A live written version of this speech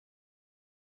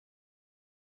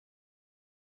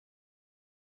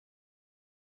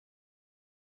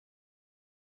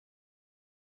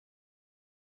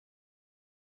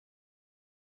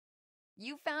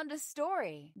You found a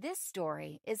story. This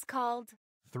story is called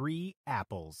 3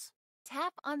 Apples.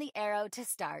 Tap on the arrow to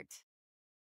start.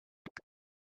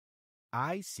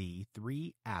 I see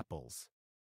 3 apples.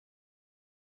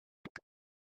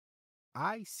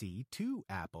 I see 2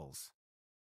 apples.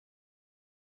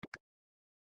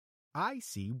 I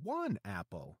see 1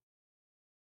 apple.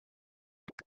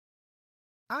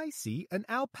 I see an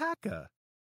alpaca.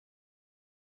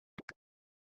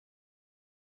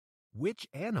 Which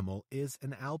animal is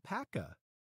an alpaca?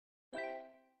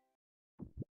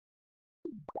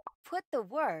 Put the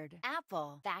word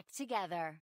apple back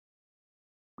together.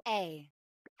 A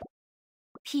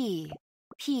P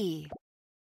P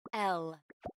L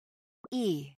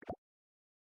E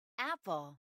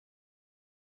Apple.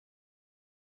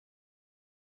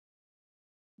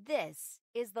 This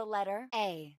is the letter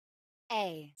A.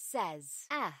 A says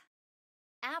ah.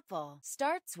 Apple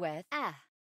starts with ah.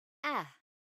 Ah.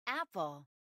 Apple.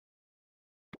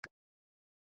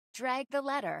 Drag the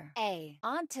letter A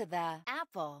onto the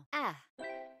apple. Ah.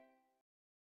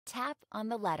 Tap on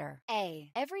the letter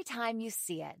A every time you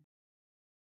see it.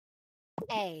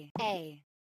 A. A.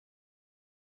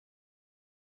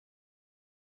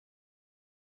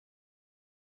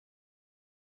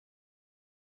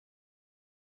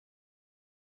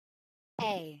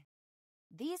 A.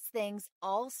 These things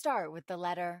all start with the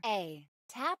letter A.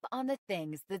 Tap on the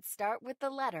things that start with the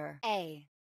letter A.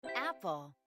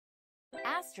 Apple.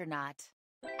 Astronaut.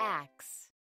 Axe.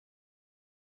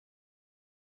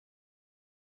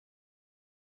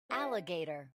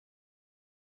 Alligator.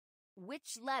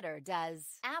 Which letter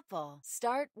does apple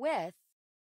start with?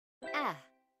 Ah.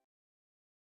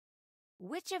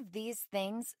 Which of these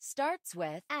things starts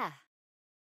with ah?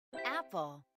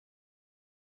 Apple.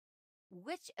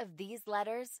 Which of these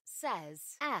letters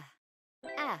says ah?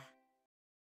 Ah.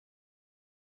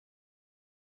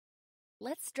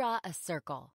 Let's draw a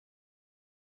circle.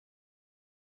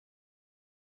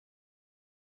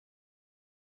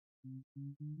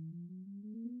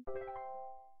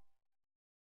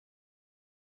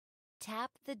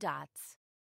 Tap the dots.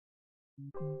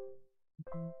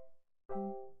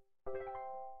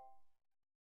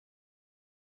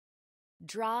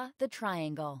 Draw the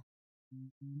triangle.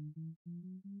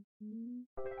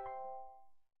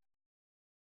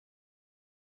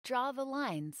 Draw the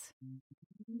lines.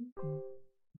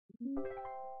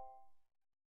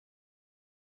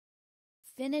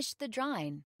 Finish the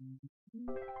drawing.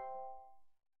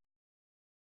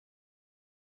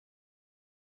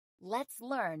 Let's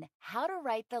learn how to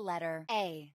write the letter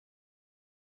A.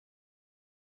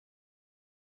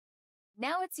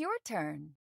 Now it's your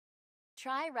turn.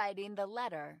 Try writing the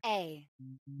letter A.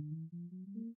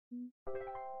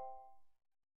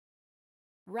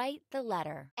 Write the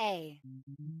letter A.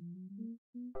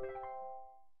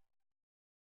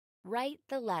 Write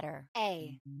the letter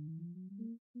A.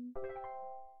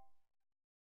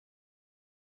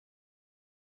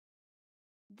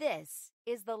 This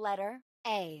is the letter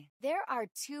A. There are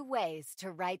 2 ways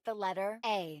to write the letter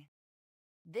A.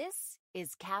 This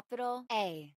is capital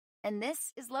A, and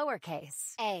this is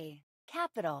lowercase a.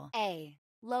 Capital A,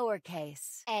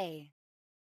 lowercase a.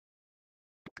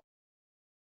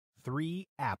 3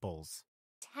 apples.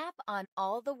 Tap on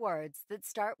all the words that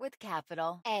start with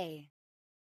capital A.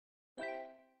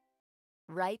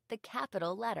 Write the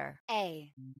capital letter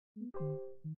A.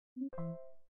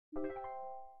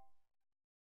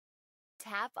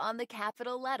 Tap on the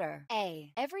capital letter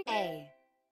A every A.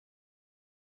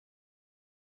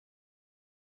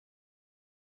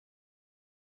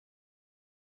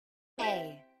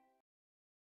 A.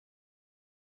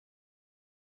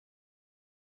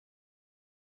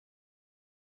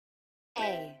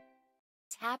 A.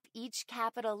 Tap each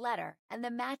capital letter and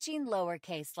the matching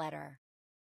lowercase letter.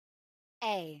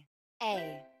 A.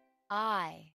 A.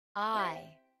 I.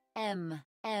 M.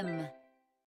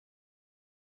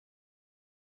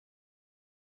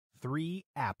 3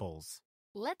 apples.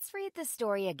 Let's read the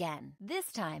story again.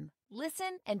 This time,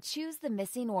 listen and choose the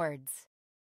missing words.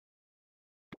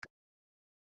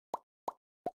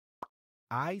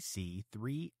 I see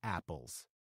 3 apples.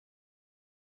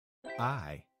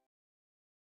 I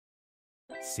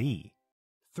see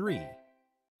 3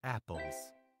 apples.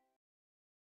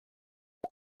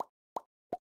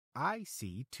 I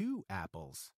see 2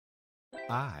 apples.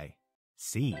 I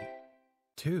see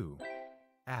 2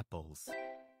 apples.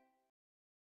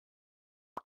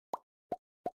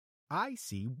 I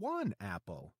see 1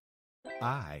 apple.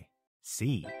 I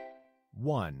see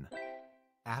 1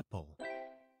 apple.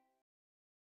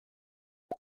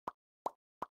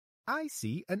 I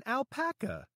see an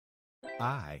alpaca.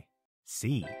 I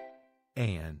see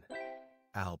an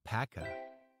alpaca.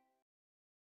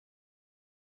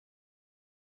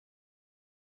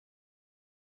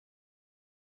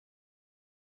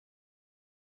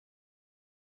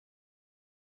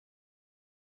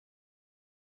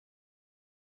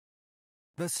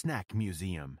 The Snack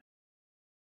Museum.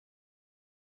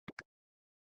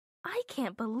 I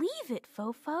can't believe it,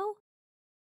 Fofo.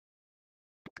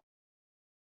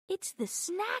 It's the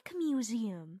Snack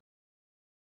Museum.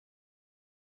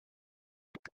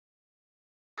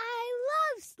 I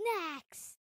love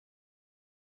snacks.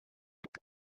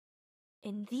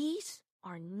 And these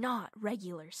are not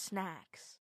regular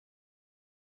snacks.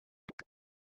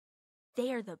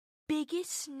 They are the biggest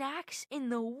snacks in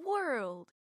the world.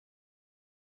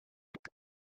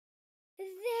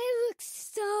 They look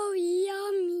so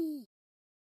yummy.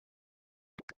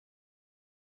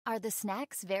 Are the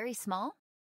snacks very small?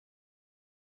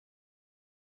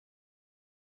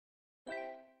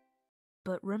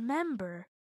 But remember,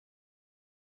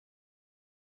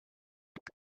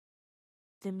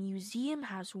 the museum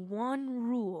has one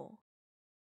rule.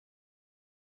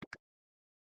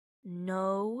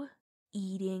 No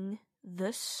eating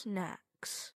the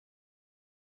snacks.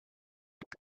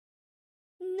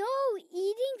 No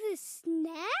eating the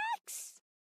snacks?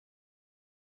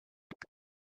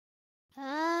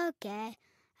 Okay,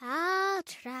 I'll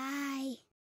try.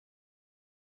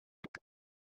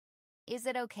 Is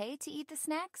it okay to eat the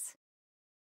snacks?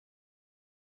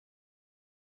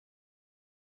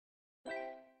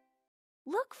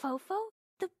 Look, Fofo,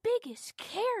 the biggest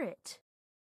carrot.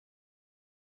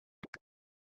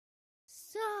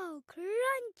 So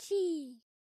crunchy.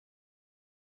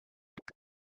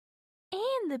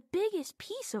 And the biggest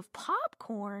piece of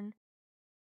popcorn.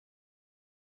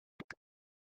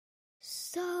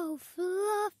 So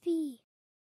fluffy.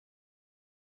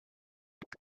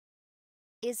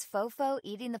 Is Fofo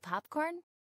eating the popcorn?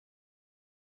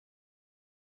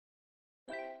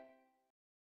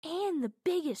 And the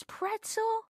biggest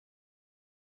pretzel.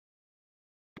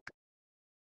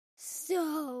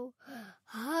 So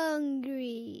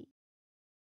hungry.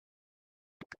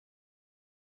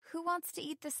 Who wants to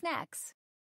eat the snacks?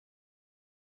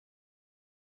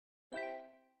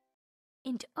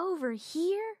 And over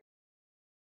here,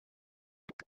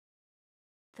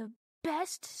 the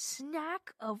best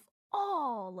snack of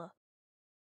all.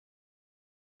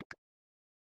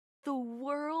 The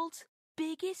world's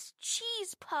biggest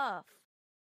cheese puff.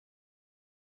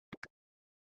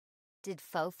 Did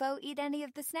Fofo eat any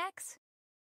of the snacks?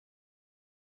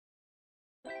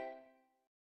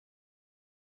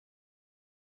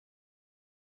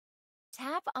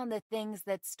 Tap on the things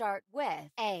that start with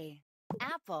A.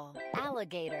 Apple,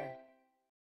 alligator.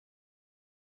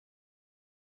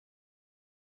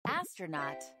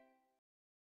 Astronaut.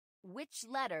 Which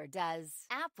letter does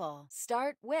apple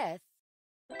start with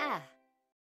A?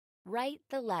 Write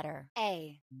the letter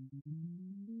A.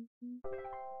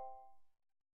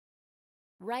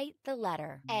 Write the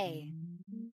letter A.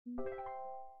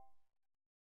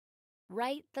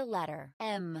 Write the letter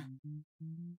M.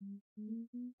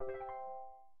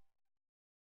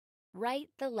 Write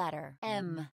the letter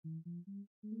M.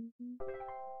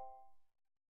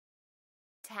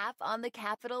 Tap on the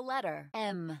capital letter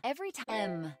M every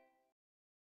time.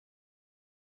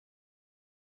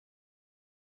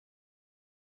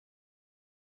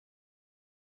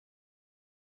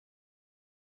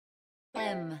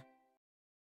 M.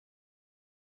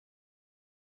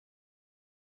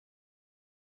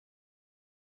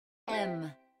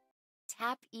 M.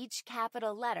 Tap each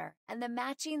capital letter and the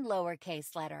matching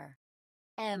lowercase letter.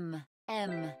 M,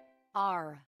 M,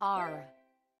 R, R,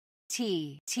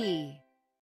 T, T.